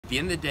the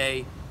end of the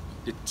day,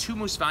 the two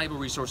most valuable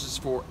resources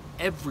for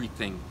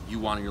everything you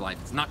want in your life,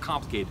 it's not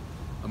complicated.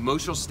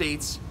 Emotional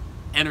states,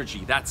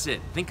 energy, that's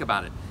it. Think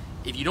about it.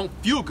 If you don't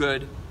feel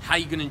good, how are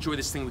you gonna enjoy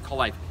this thing we call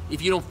life?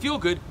 If you don't feel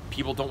good,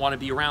 people don't wanna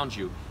be around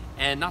you.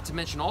 And not to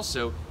mention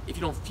also, if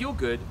you don't feel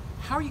good,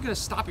 how are you gonna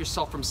stop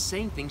yourself from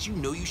saying things you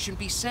know you shouldn't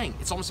be saying?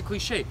 It's almost a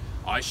cliche.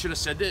 Oh, I should have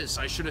said this,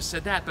 I should have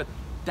said that, but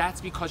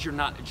that's because you're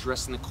not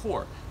addressing the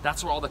core.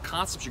 That's where all the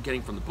concepts you're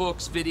getting from the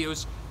books,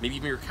 videos, maybe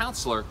even your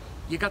counselor,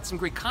 you got some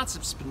great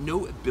concepts, but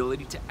no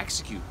ability to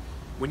execute.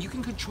 When you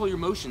can control your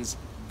emotions,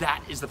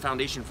 that is the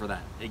foundation for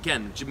that.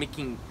 Again, just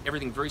making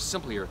everything very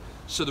simple here.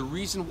 So the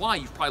reason why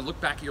you've probably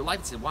looked back at your life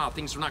and said, wow,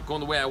 things are not going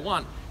the way I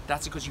want,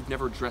 that's because you've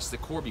never addressed the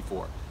core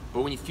before.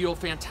 But when you feel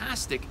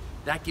fantastic,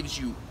 that gives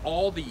you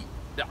all the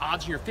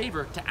odds in your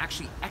favor to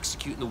actually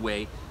execute in the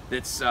way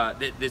that's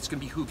gonna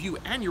behoove you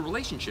and your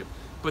relationship.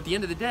 But at the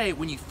end of the day,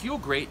 when you feel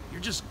great, you're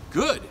just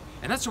good.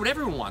 And that's what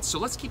everyone wants. So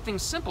let's keep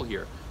things simple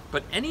here.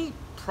 But any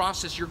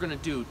process you're gonna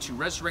do to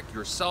resurrect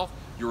yourself,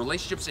 your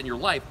relationships, and your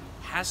life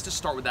has to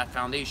start with that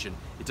foundation.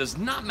 It does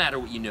not matter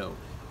what you know.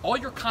 All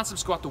your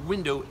concepts go out the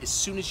window as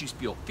soon as you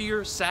feel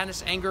fear,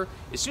 sadness, anger.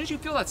 As soon as you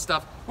feel that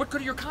stuff, what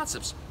good are your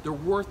concepts? They're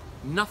worth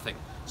nothing.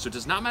 So it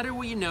does not matter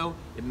what you know,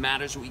 it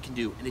matters what you can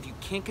do. And if you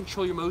can't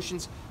control your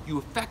emotions, you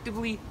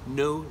effectively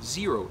know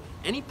zero.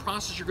 Any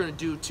process you're gonna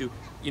do to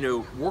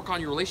work on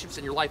your relationships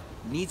and your life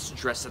needs to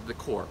address at the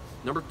core.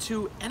 Number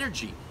two,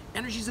 energy.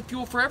 Energy is the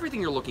fuel for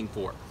everything you're looking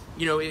for.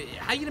 How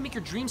are you gonna make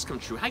your dreams come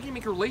true? How are you gonna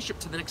make your relationship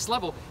to the next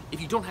level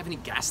if you don't have any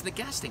gas in the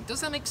gas tank?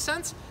 Does that make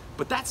sense?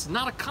 But that's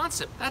not a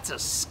concept, that's a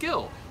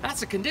skill,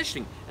 that's a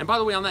conditioning. And by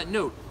the way, on that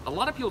note, a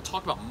lot of people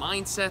talk about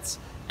mindsets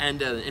and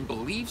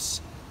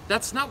beliefs.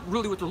 That's not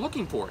really what they're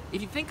looking for.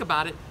 If you think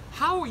about it,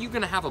 how are you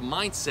gonna have a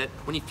mindset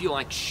when you feel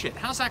like shit?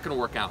 How's that gonna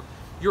work out?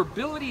 Your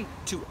ability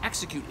to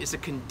execute is a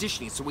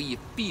conditioning, it's the way you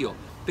feel.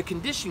 The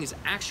conditioning is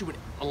actually what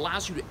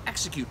allows you to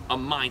execute a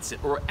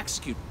mindset or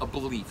execute a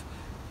belief.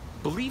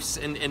 Beliefs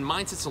and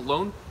mindsets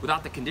alone,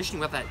 without the conditioning,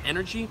 without that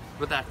energy,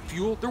 without that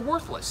fuel, they're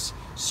worthless.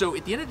 So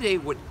at the end of the day,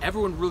 what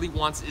everyone really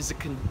wants is a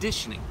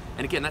conditioning.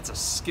 And again, that's a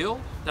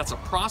skill, that's a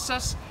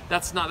process,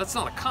 that's not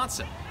a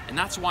concept. And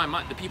that's why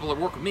the people that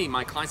work with me,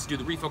 my clients that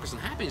do the Refocus on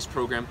Happiness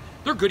program,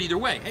 they're good either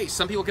way. Hey,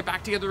 some people get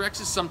back together with their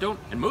exes, some don't,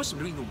 and most of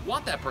them don't even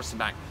want that person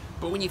back.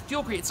 But when you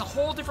feel great, it's a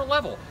whole different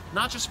level,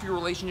 not just for your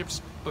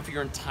relationships, but for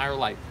your entire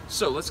life.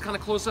 So let's kind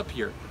of close up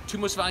here. Two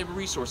most valuable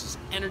resources,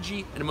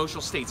 energy and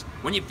emotional states.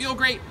 When you feel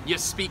great, you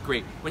speak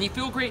great. When you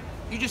feel great,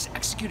 you just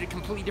execute at a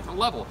completely different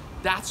level.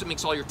 That's what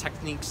makes all your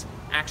techniques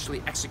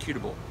actually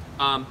executable.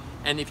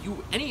 And if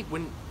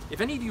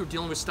any of you are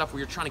dealing with stuff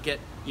where you're trying to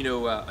get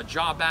a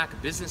job back, a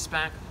business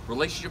back,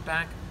 relationship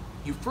back,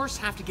 you first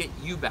have to get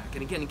you back.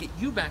 And again, to get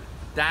you back,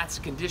 that's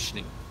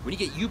conditioning. When you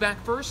get you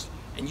back first,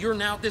 and you're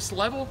now at this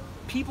level,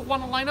 people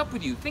want to line up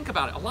with you. Think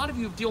about it. A lot of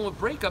you are dealing with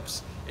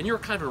breakups, and you're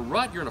kind of in a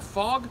rut, you're in a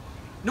fog.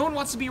 No one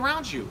wants to be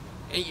around you.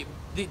 And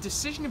the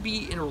decision to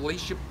be in a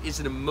relationship is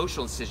an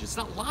emotional decision. It's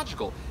not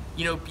logical.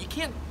 You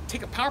can't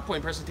take a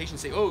PowerPoint presentation and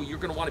say, oh, you're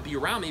going to want to be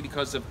around me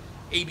because of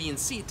A, B, and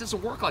C. It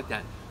doesn't work like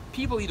that.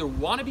 People either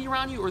want to be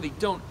around you or they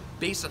don't,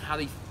 based on how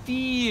they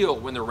feel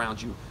when they're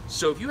around you.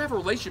 So if you have a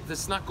relationship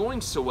that's not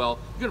going so well,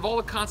 you can have all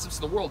the concepts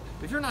in the world,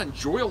 but if you're not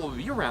enjoyable to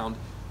be around,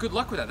 good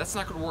luck with that. That's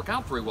not going to work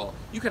out very well.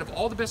 You can have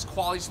all the best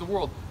qualities in the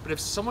world, but if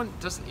someone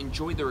doesn't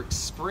enjoy their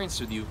experience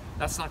with you,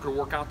 that's not going to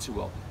work out too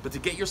well. But to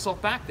get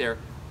yourself back there,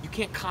 you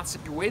can't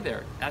concept your way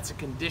there. That's a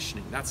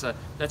conditioning. That's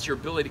your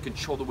ability to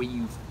control the way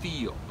you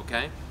feel,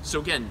 okay? So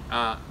again,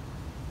 I'll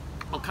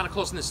kind of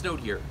close on this note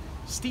here.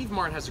 Steve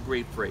Martin has a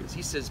great phrase.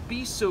 He says,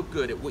 be so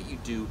good at what you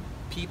do,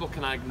 people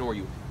cannot ignore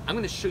you. I'm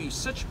going to show you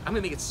I'm going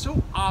to make it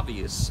so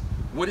obvious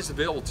what is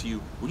available to you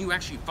when you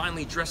actually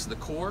finally address the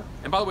core.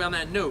 And by the way, on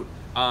that note,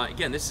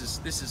 again, this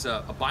is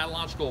a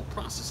biological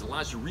process. It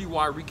allows you to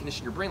rewire,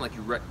 recondition your brain like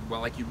you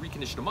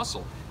recondition a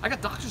muscle. I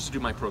got doctors to do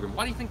my program.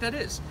 Why do you think that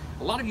is?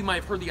 A lot of you might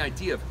have heard the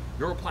idea of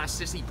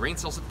neuroplasticity, brain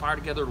cells that fire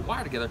together to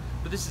wire together,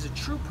 but this is a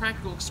true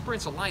practical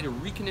experience allowing you to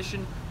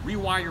recondition,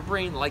 rewire your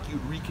brain like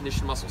you'd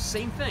recondition muscles.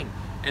 Same thing.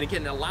 And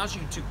again, it allows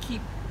you to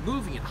keep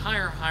moving at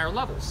higher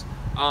levels.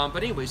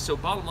 But anyway, so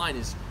bottom line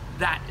is,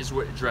 that is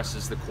what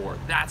addresses the core.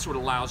 That's what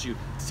allows you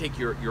to take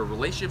your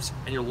relationships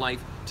and your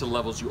life to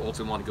levels you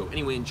ultimately want to go.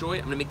 Anyway, enjoy it.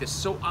 I'm gonna make this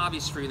so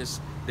obvious for you in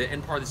the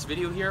end part of this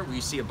video here, where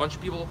you see a bunch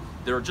of people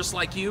that are just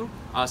like you,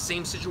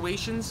 same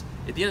situations.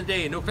 At the end of the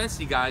day, no offense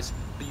to you guys,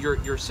 but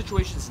your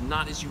situation is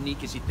not as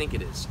unique as you think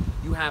it is.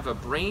 You have a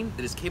brain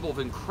that is capable of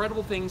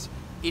incredible things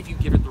if you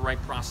give it the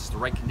right process, the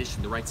right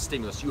condition, the right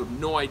stimulus. You have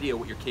no idea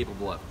what you're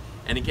capable of.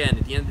 And again,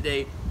 at the end of the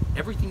day,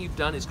 everything you've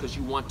done is because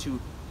you want to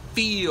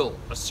feel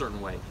a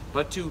certain way.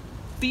 But to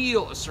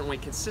feel a certain way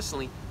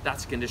consistently,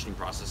 that's a conditioning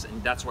process,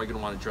 and that's why you're going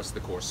to want to address the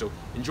core. So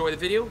enjoy the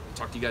video.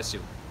 Talk to you guys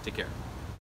soon. Take care.